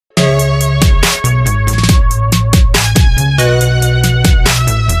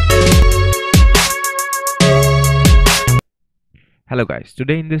Hello guys,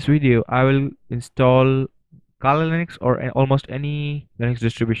 today in this video I will install Kali Linux or almost any Linux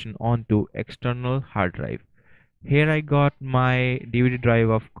distribution onto external hard drive. Here I got my DVD drive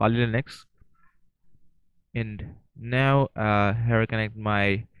of Kali Linux, and now here I connect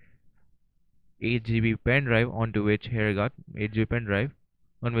my 8 GB pen drive, onto which here I got 8 GB pen drive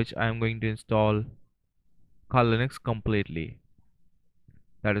on which I am going to install Kali Linux completely.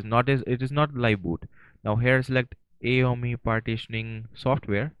 That is not it is not live boot. Now here select AOME partitioning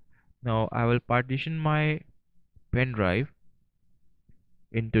software. Now I will partition my pen drive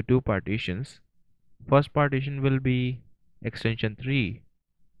into two partitions. First partition will be extension 3,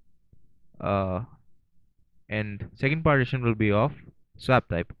 uh, and second partition will be of swap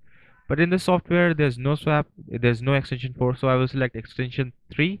type. But in the software there's no swap, there's no extension 4, so I will select extension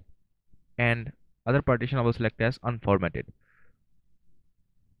 3, and other partition I will select as unformatted.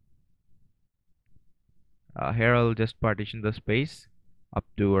 Here I'll just partition the space up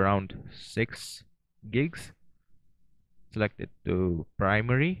to around 6 gigs. Select it to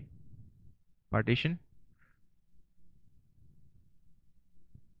primary partition.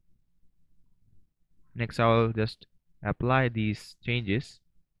 Next I'll just apply these changes.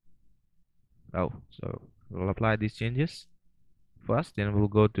 So we'll apply these changes first, then we'll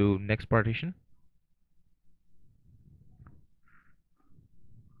go to next partition.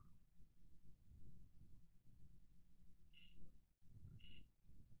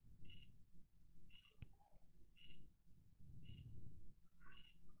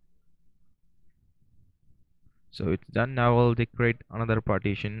 So it's done. Now I'll create another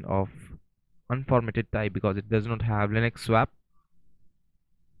partition of unformatted type because it does not have Linux swap.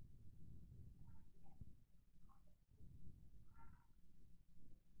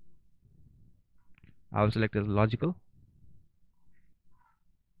 I'll select as logical.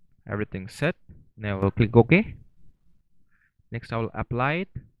 Everything's set. Now I'll click OK. Next I'll apply it,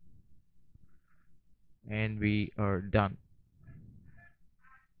 and we are done.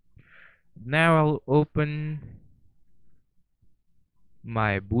 Now I'll open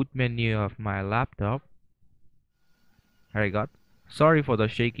my boot menu of my laptop. Here I got. Sorry for the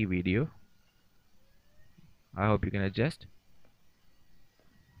shaky video. I hope you can adjust.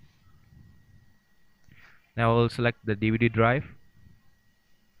 Now I'll select the DVD drive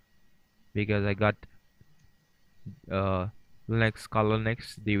because I got Linux Kali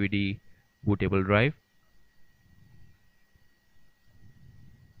Linux DVD bootable drive.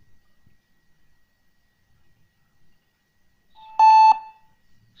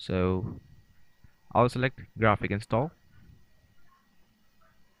 So I'll select graphic install.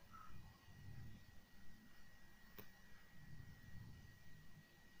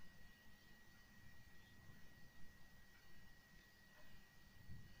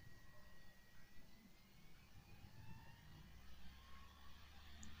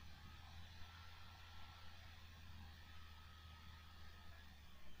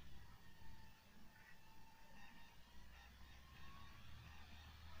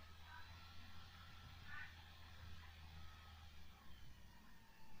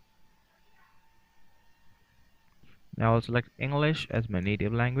 Now I'll select English as my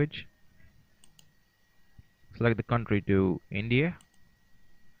native language. Select the country to India.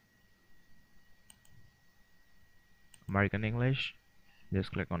 American English.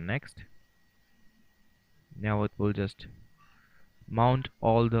 Just click on next. Now it will just mount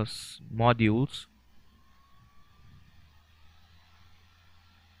all the modules.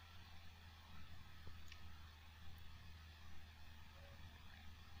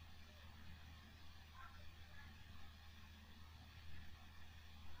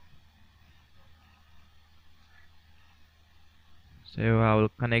 So I will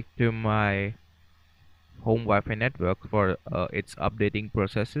connect to my home Wi-Fi network for its updating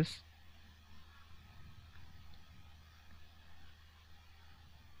processes.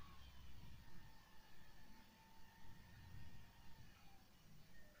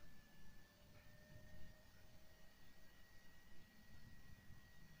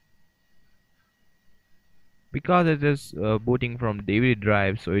 Because it is booting from DVD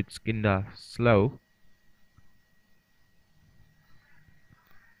drive, so it's kinda slow.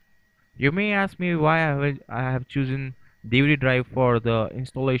 You may ask me why I have chosen DVD drive for the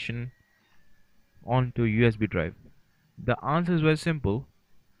installation onto USB drive. The answer is very simple.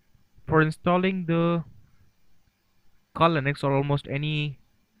 For installing the Kali Linux or almost any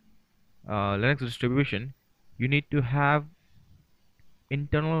Linux distribution, you need to have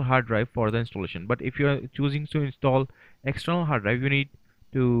internal hard drive for the installation. But if you are choosing to install external hard drive, you need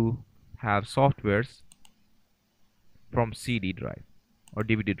to have softwares from CD drive or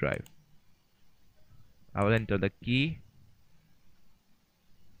DVD drive. I will enter the key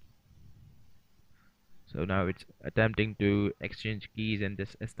So now it's attempting to exchange keys and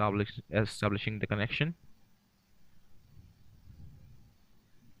just establishing the connection.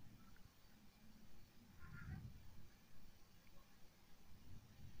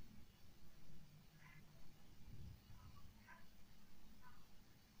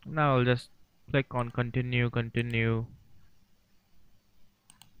 Now I'll just click on continue,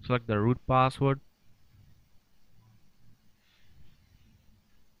 select the root password.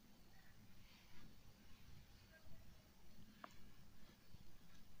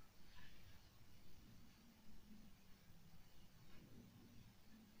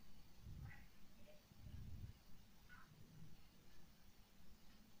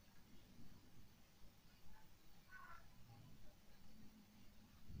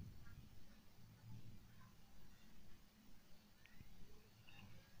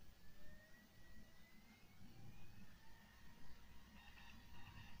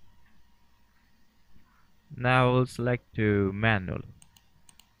 Now I'll select to manual.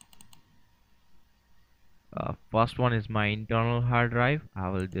 First one is my internal hard drive. I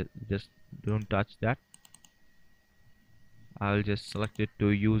will just don't touch that. I'll just select it to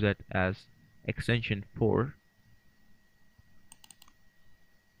use it as extension 4.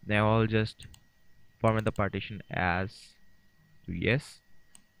 Now I'll just format the partition as to yes.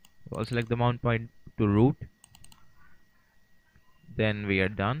 I'll select the mount point to root. Then we are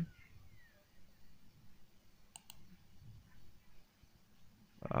done.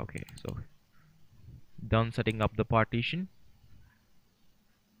 Okay, so done setting up the partition.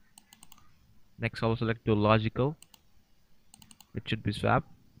 Next I'll select to logical. It should be swap.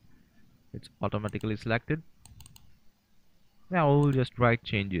 It's automatically selected. Now I'll just write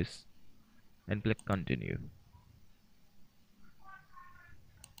changes and click continue.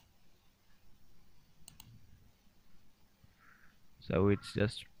 So it's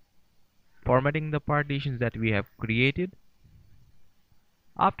just formatting the partitions that we have created.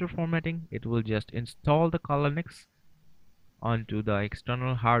 After formatting, it will just install the Kali Linux onto the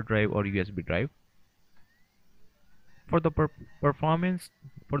external hard drive or USB drive. For the performance,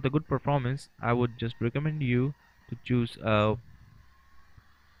 for the good performance, I would just recommend you to choose a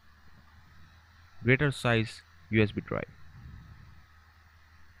greater size USB drive.